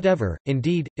 Whatever,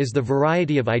 indeed, is the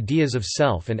variety of ideas of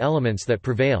self and elements that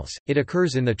prevails, it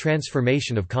occurs in the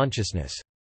transformation of consciousness.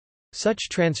 Such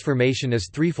transformation is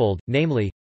threefold, namely,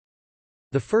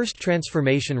 the first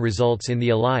transformation results in the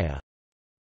alaya,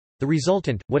 the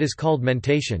resultant, what is called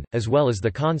mentation, as well as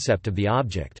the concept of the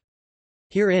object.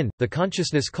 Herein, the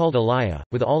consciousness called alaya,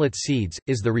 with all its seeds,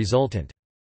 is the resultant.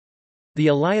 The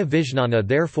alaya vijnana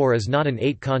therefore is not an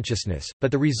eight consciousness,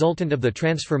 but the resultant of the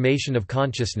transformation of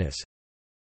consciousness.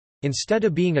 Instead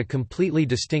of being a completely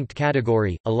distinct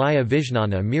category, alaya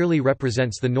vijnana merely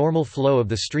represents the normal flow of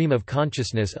the stream of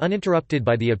consciousness uninterrupted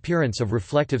by the appearance of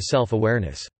reflective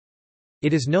self-awareness.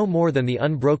 It is no more than the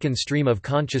unbroken stream of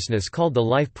consciousness called the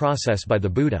life process by the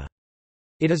Buddha.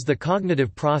 It is the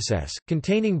cognitive process,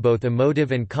 containing both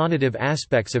emotive and conative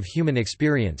aspects of human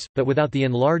experience, but without the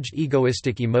enlarged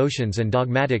egoistic emotions and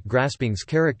dogmatic graspings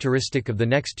characteristic of the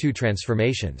next two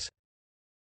transformations.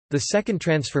 The second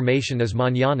transformation is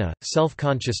jnana,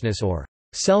 self-consciousness or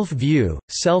self-view,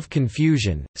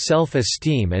 self-confusion,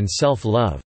 self-esteem and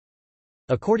self-love.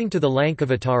 According to the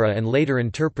Lankavatara and later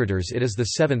interpreters, it is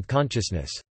the seventh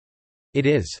consciousness. It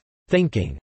is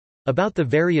thinking about the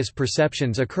various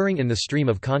perceptions occurring in the stream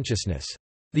of consciousness.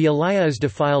 The alaya is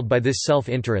defiled by this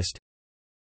self-interest.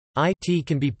 It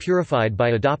can be purified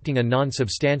by adopting a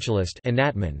non-substantialist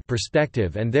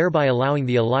perspective and thereby allowing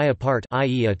the alaya part,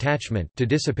 i.e. attachment, to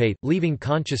dissipate, leaving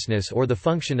consciousness or the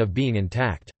function of being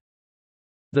intact.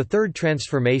 The third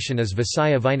transformation is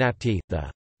visaya vijñapti,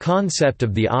 the concept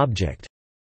of the object.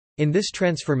 In this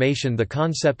transformation the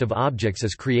concept of objects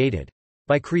is created.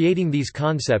 By creating these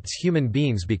concepts human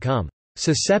beings become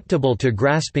susceptible to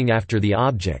grasping after the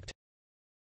object.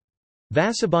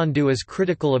 Vasubandhu is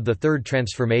critical of the third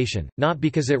transformation, not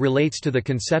because it relates to the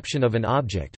conception of an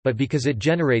object, but because it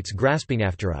generates grasping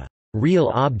after a real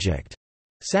object.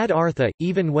 Sadartha,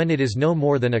 even when it is no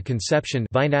more than a conception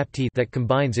that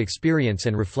combines experience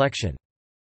and reflection.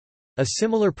 A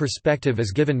similar perspective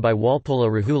is given by Walpola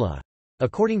Rahula.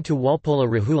 According to Walpola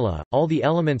Rahula, all the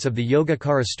elements of the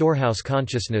Yogacara storehouse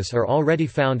consciousness are already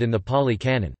found in the Pali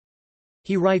Canon.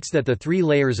 He writes that the three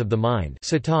layers of the mind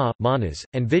sata, manas,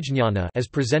 and vijñāna as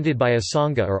presented by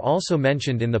Asanga are also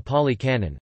mentioned in the Pali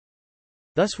Canon.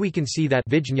 Thus we can see that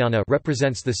vijñāna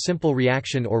represents the simple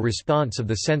reaction or response of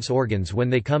the sense organs when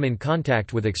they come in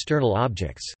contact with external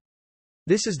objects.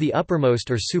 This is the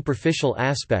uppermost or superficial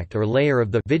aspect or layer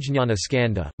of the vijñāna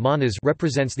skandha. Manas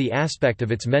represents the aspect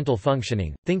of its mental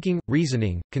functioning, thinking,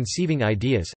 reasoning, conceiving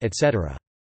ideas, etc.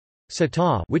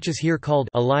 Sata, which is here called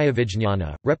alaya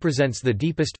vijñāna, represents the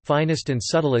deepest, finest and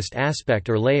subtlest aspect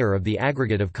or layer of the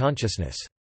aggregate of consciousness.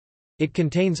 It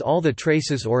contains all the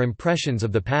traces or impressions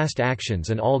of the past actions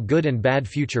and all good and bad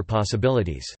future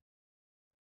possibilities.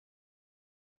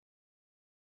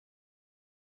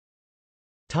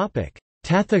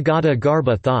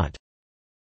 Tathagata-garba thought.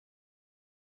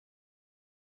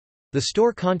 The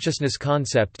store consciousness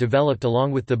concept developed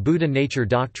along with the Buddha nature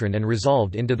doctrine and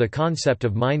resolved into the concept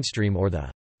of mindstream or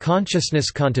the consciousness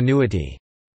continuity.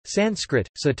 Sanskrit,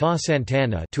 sata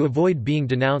santana, to avoid being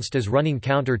denounced as running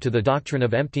counter to the doctrine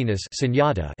of emptiness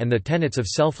and the tenets of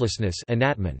selflessness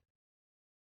anatman.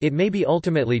 It may be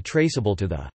ultimately traceable to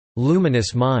the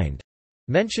luminous mind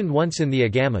mentioned once in the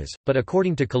Agamas, but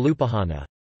according to Kalupahana,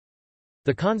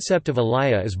 the concept of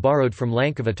alaya is borrowed from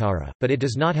Lankavatara, but it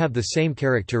does not have the same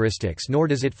characteristics nor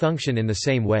does it function in the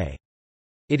same way.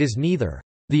 It is neither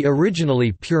the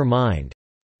originally pure mind,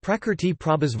 prakrti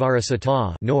prabhasvara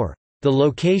sata, nor the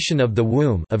location of the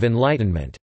womb of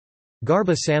enlightenment,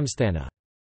 garba samsthana.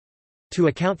 To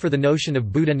account for the notion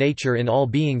of Buddha nature in all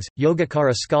beings,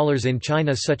 Yogacara scholars in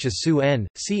China such as Su En,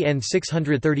 c.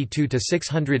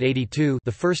 632–682,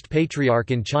 the first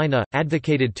patriarch in China,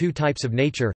 advocated two types of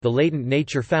nature, the latent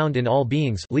nature found in all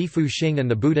beings Li Fu Xing and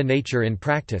the Buddha nature in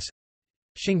practice.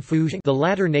 Xing Fu Xing. The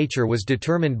latter nature was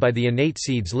determined by the innate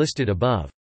seeds listed above.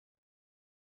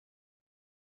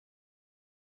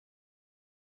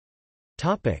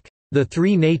 The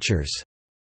three natures.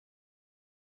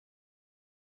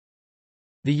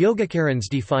 The Yogacarans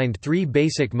defined three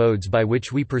basic modes by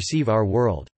which we perceive our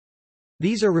world.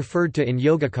 These are referred to in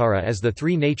Yogacara as the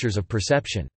three natures of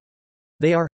perception.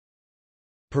 They are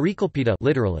Parikalpita,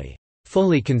 literally,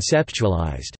 fully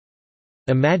conceptualized,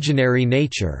 imaginary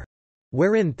nature,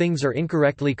 wherein things are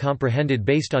incorrectly comprehended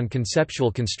based on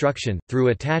conceptual construction, through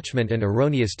attachment and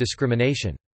erroneous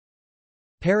discrimination.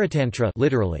 Paratantra,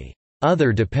 literally,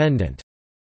 other dependent,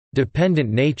 dependent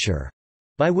nature,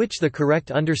 by which the correct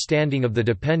understanding of the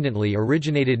dependently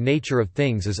originated nature of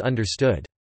things is understood.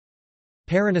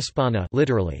 Paranispana,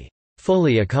 literally,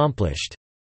 fully accomplished,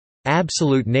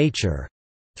 absolute nature,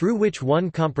 through which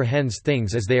one comprehends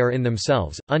things as they are in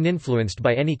themselves, uninfluenced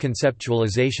by any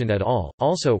conceptualization at all.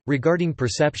 Also, regarding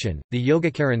perception, the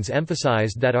Yogacarans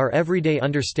emphasized that our everyday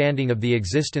understanding of the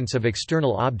existence of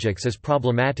external objects is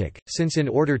problematic, since in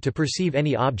order to perceive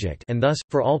any object, and thus,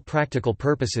 for all practical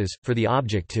purposes, for the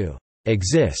object to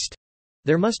exist,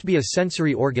 there must be a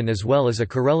sensory organ as well as a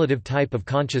correlative type of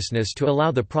consciousness to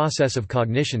allow the process of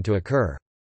cognition to occur.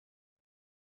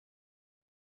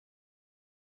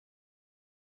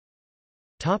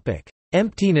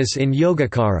 Emptiness in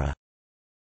Yogacara.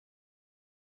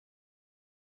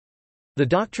 The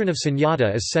doctrine of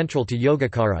sunyata is central to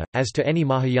Yogacara, as to any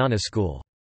Mahayana school.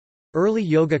 Early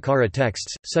Yogacara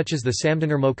texts, such as the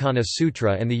Samdhinirmocana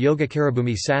Sutra and the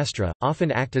Yogacarabhumi Sastra,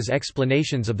 often act as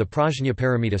explanations of the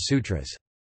Prajnaparamita Sutras.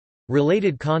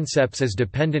 Related concepts as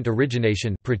dependent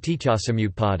origination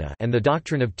and the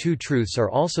doctrine of two truths are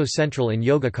also central in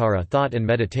Yogacara thought and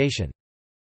meditation.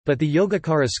 But the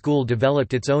Yogacara school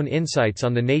developed its own insights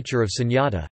on the nature of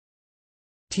sunyata.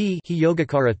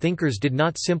 Yogacara thinkers did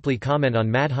not simply comment on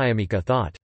Madhyamaka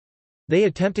thought. They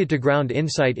attempted to ground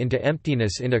insight into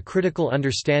emptiness in a critical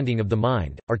understanding of the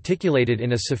mind, articulated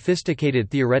in a sophisticated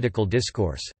theoretical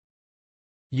discourse.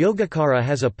 Yogacara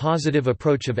has a positive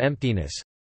approach of emptiness.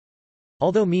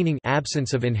 Although meaning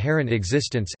absence of inherent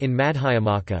existence in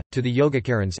Madhyamaka, to the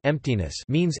Yogacarans emptiness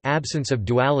means absence of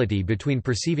duality between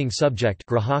perceiving subject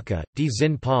grahaka,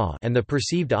 and the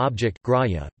perceived object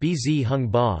grahya, bz hung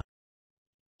ba.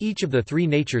 Each of the three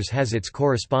natures has its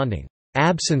corresponding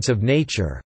absence of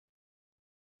nature.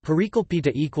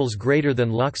 Parikalpita equals greater than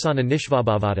laksana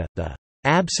nishvabhavada, the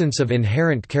absence of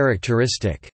inherent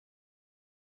characteristic.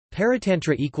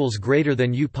 Paratantra equals greater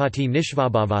than upati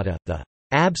nishvabhavada, the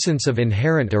absence of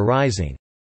inherent arising.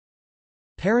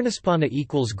 Paranispana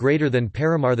equals greater than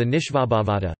paramartha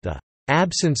nishvabhavada, the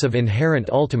absence of inherent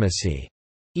ultimacy.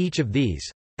 Each of these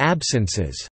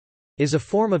absences is a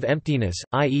form of emptiness,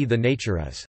 i.e. the nature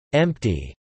is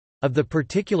empty of the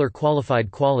particular qualified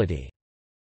quality.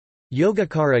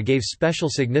 Yogacara gave special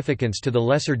significance to the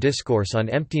lesser discourse on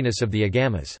emptiness of the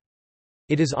agamas.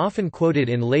 It is often quoted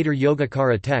in later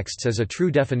Yogacara texts as a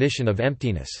true definition of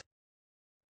emptiness.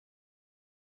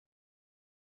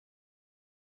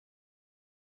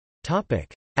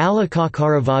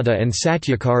 Alikākāravāda and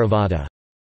Satyākāravāda.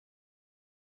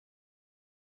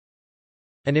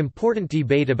 An important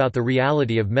debate about the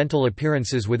reality of mental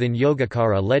appearances within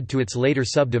Yogacara led to its later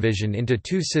subdivision into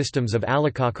two systems of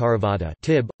Alikākāravāda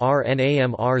Tib,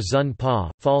 Rnam Zun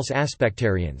Pa, false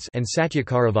aspectarians, and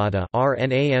Satyākāravāda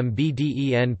Rnam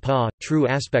Bden Pa, true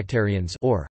aspectarians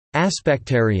or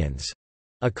aspectarians,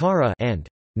 Akara, and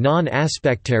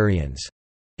non-aspectarians,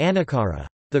 Anakāra.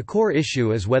 The core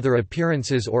issue is whether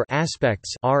appearances or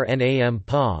aspects Rnam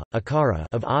pa, akara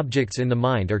of objects in the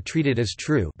mind are treated as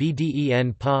true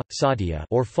Bden pa, satya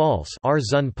or false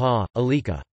Zun pa,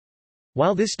 alika.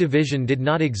 While this division did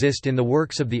not exist in the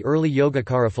works of the early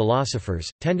Yogacara philosophers,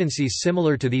 tendencies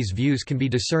similar to these views can be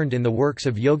discerned in the works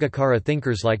of Yogacara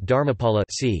thinkers like Dharmapala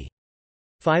c.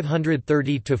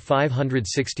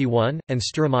 530–561, and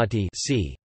Sturamati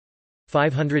c.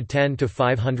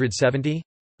 510–570.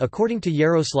 According to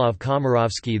Yaroslav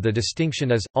Komarovsky, the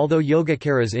distinction is, although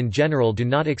Yogacaras in general do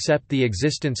not accept the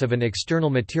existence of an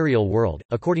external material world,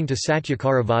 according to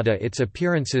Satyākāravāda its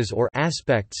appearances or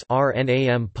aspects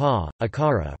Rnam pa,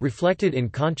 akara reflected in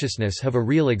consciousness have a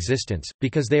real existence,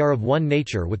 because they are of one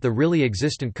nature with the really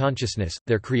existent consciousness,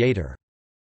 their creator.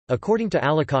 According to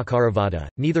Alikākāravāda,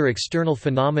 neither external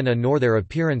phenomena nor their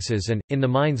appearances and, in the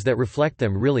minds that reflect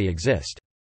them really exist.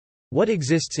 What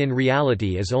exists in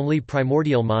reality is only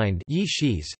primordial mind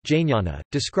jnana,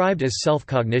 described as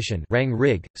self-cognition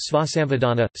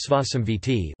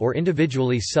or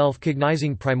individually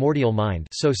self-cognizing primordial mind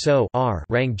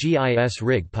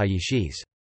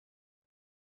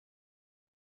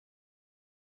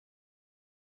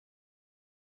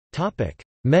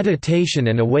Meditation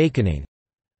and awakening.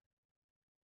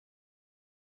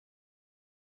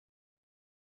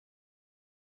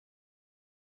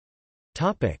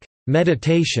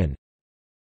 Meditation.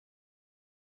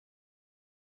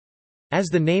 As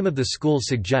the name of the school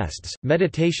suggests,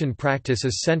 meditation practice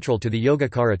is central to the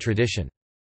Yogacara tradition.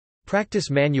 Practice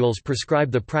manuals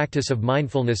prescribe the practice of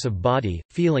mindfulness of body,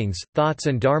 feelings, thoughts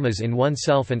and dharmas in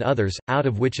oneself and others, out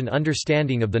of which an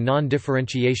understanding of the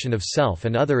non-differentiation of self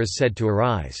and other is said to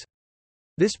arise.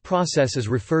 This process is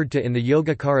referred to in the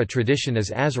Yogacara tradition as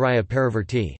asraya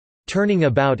parivarti, turning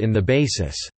about in the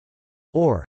basis,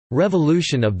 or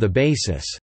revolution of the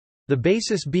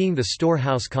basis being the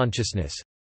storehouse consciousness.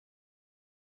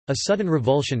 A sudden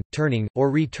revulsion, turning,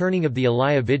 or returning of the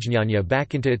alaya vijñāna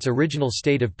back into its original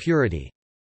state of purity.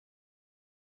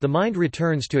 The mind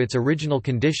returns to its original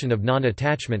condition of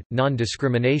non-attachment,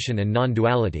 non-discrimination and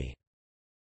non-duality.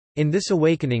 In this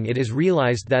awakening it is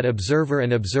realized that observer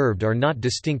and observed are not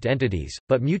distinct entities,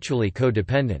 but mutually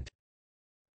co-dependent.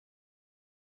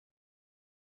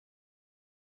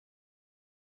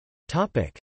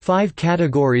 Five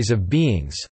categories of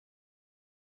beings.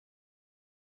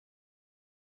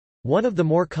 One of the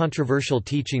more controversial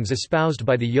teachings espoused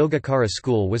by the Yogacara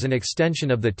school was an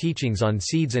extension of the teachings on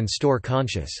seeds and store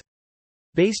conscious.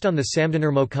 Based on the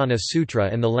Samdhinirmocana Sutra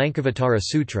and the Lankavatara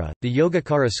Sutra, the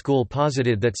Yogacara school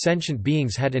posited that sentient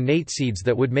beings had innate seeds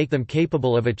that would make them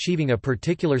capable of achieving a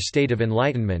particular state of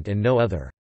enlightenment and no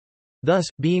other. Thus,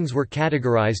 beings were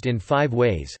categorized in 5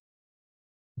 ways.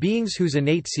 Beings whose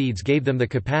innate seeds gave them the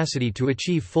capacity to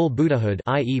achieve full Buddhahood,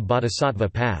 i.e. bodhisattva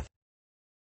path.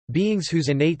 Beings whose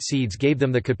innate seeds gave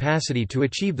them the capacity to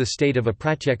achieve the state of a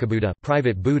pratyekabuddha,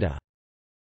 private Buddha.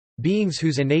 Beings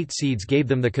whose innate seeds gave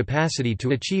them the capacity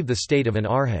to achieve the state of an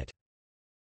arhat.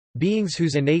 Beings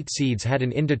whose innate seeds had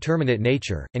an indeterminate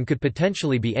nature, and could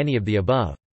potentially be any of the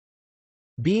above.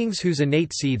 Beings whose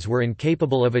innate seeds were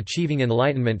incapable of achieving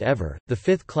enlightenment ever. The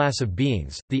 5th class of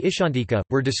beings, the Ishantika,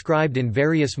 were described in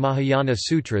various Mahayana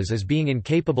sutras as being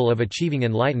incapable of achieving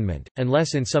enlightenment,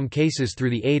 unless in some cases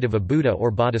through the aid of a Buddha or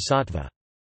bodhisattva.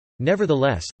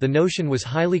 Nevertheless, the notion was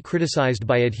highly criticized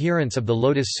by adherents of the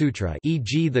Lotus Sutra,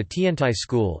 e.g. the Tiantai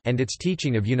school, and its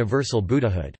teaching of universal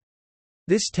Buddhahood.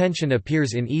 This tension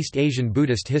appears in East Asian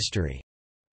Buddhist history.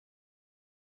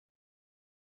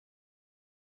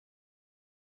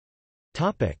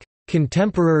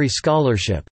 Contemporary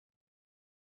scholarship.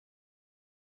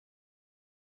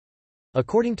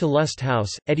 According to Lusthaus,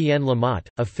 Étienne Lamotte,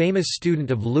 a famous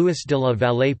student of Louis de la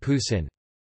Vallée Poussin,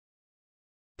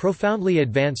 profoundly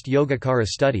advanced Yogacara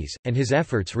studies, and his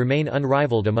efforts remain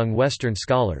unrivaled among Western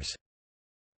scholars.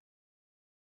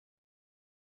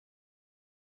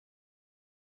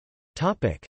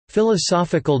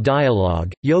 Philosophical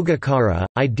dialogue, Yogacara,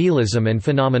 idealism and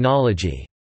phenomenology.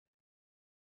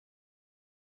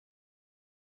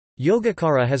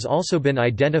 Yogacara has also been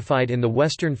identified in the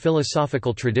Western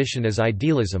philosophical tradition as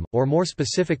idealism, or more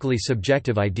specifically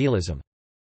subjective idealism.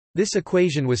 This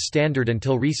equation was standard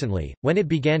until recently, when it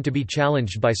began to be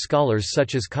challenged by scholars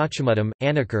such as Kachamuddam,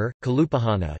 Anaker,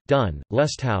 Kalupahana, Dunn,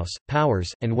 Lusthaus,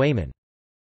 Powers, and Wayman.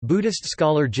 Buddhist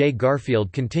scholar J.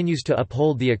 Garfield continues to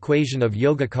uphold the equation of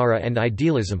Yogacara and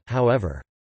idealism, however.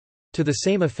 To the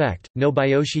same effect,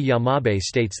 Nobuyoshi Yamabe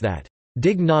states that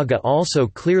Dignaga also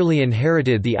clearly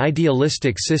inherited the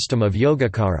idealistic system of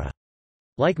Yogacara.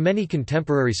 Like many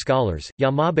contemporary scholars,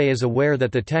 Yamabe is aware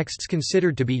that the texts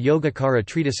considered to be Yogacara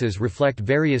treatises reflect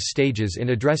various stages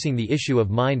in addressing the issue of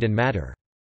mind and matter.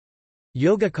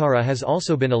 Yogacara has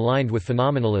also been aligned with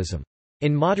phenomenalism.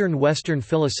 In modern Western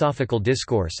philosophical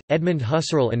discourse, Edmund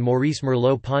Husserl and Maurice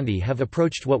Merleau-Ponty have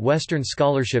approached what Western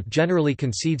scholarship generally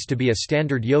concedes to be a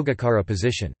standard Yogacara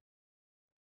position.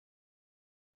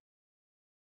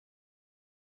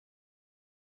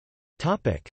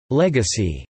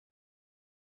 Legacy.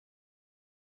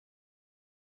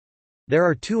 There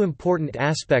are 2 important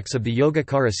aspects of the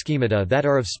Yogacara schemata that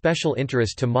are of special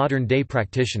interest to modern-day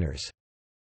practitioners.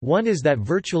 One is that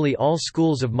virtually all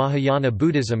schools of Mahayana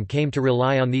Buddhism came to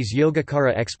rely on these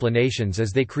Yogacara explanations as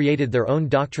they created their own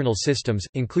doctrinal systems,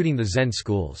 including the Zen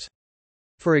schools.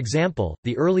 For example,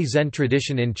 the early Zen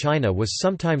tradition in China was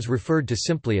sometimes referred to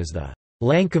simply as the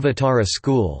Lankavatara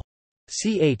school.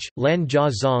 Len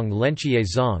Jia Zong Lenchie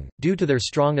Zong, due to their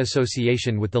strong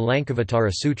association with the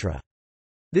Lankavatara Sutra.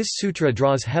 This sutra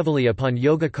draws heavily upon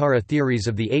Yogacara theories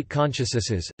of the 8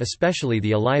 consciousnesses, especially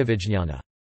the Alayavijñana.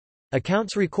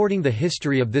 Accounts recording the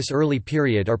history of this early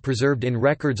period are preserved in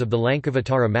records of the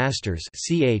Lankavatara masters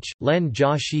ch. Len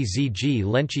Jia Shi Ziji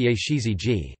Lenchie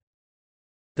Shiziji.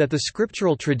 That the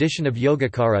scriptural tradition of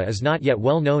Yogacara is not yet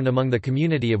well known among the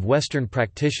community of Western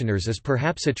practitioners is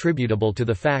perhaps attributable to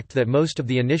the fact that most of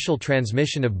the initial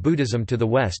transmission of Buddhism to the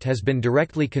West has been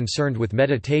directly concerned with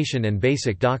meditation and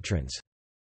basic doctrines.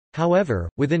 However,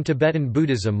 within Tibetan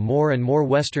Buddhism more and more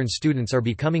Western students are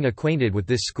becoming acquainted with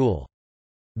this school.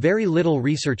 Very little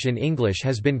research in English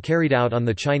has been carried out on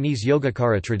the Chinese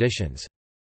Yogacara traditions.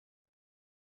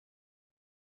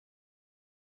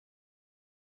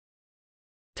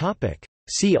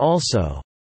 See also: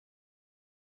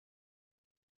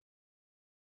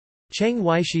 Cheng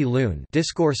Weishi Lun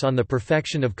Discourse on the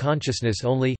Perfection of Consciousness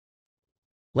Only,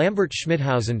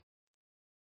 Lambert-Schmidhausen,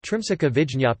 Trimsika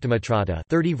Vijñapti-mātra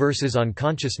 30 verses on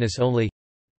consciousness only,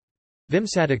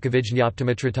 Vimsatika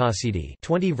Vijñapti-mātra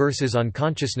 20 verses on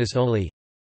consciousness only.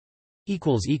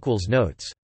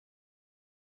 Notes